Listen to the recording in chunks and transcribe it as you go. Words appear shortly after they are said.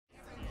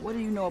What do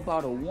you know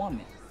about a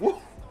woman? Woo.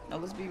 Now,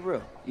 let's be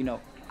real. You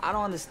know, I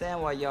don't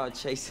understand why y'all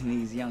chasing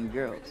these young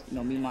girls. You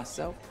know, me,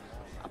 myself,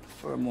 I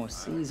prefer a more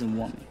seasoned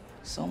woman.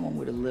 Someone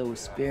with a little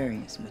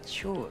experience,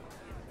 mature.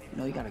 You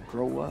know, you gotta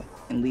grow up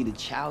and leave the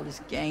childish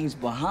games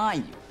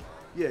behind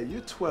you. Yeah,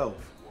 you're 12,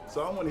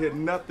 so I don't want to hear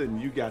nothing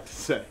you got to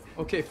say.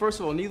 Okay, first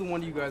of all, neither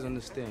one of you guys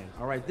understand,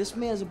 all right? This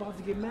man's about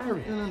to get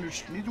married. I don't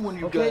understand. Neither one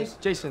of you Okay, guys.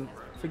 Jason,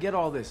 forget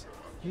all this.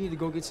 You need to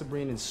go get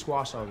Sabrina and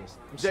squash all this.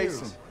 I'm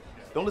Jason, serious.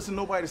 don't listen to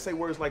nobody say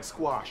words like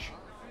squash.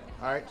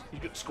 All right? You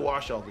could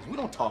squash all this. We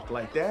don't talk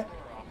like that.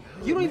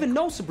 You don't even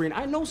know Sabrina.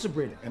 I know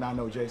Sabrina. And I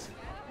know Jason.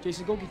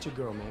 Jason, go get your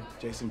girl, man.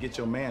 Jason, get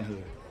your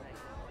manhood.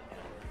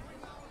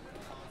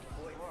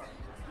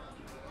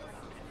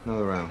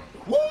 Another round.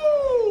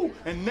 Woo!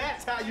 And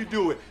that's how you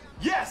do it.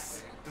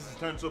 Yes! This is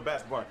turned into a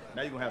basketball.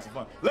 Now you're gonna have some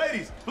fun.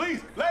 Ladies,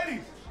 please,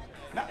 ladies!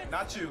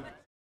 Not you.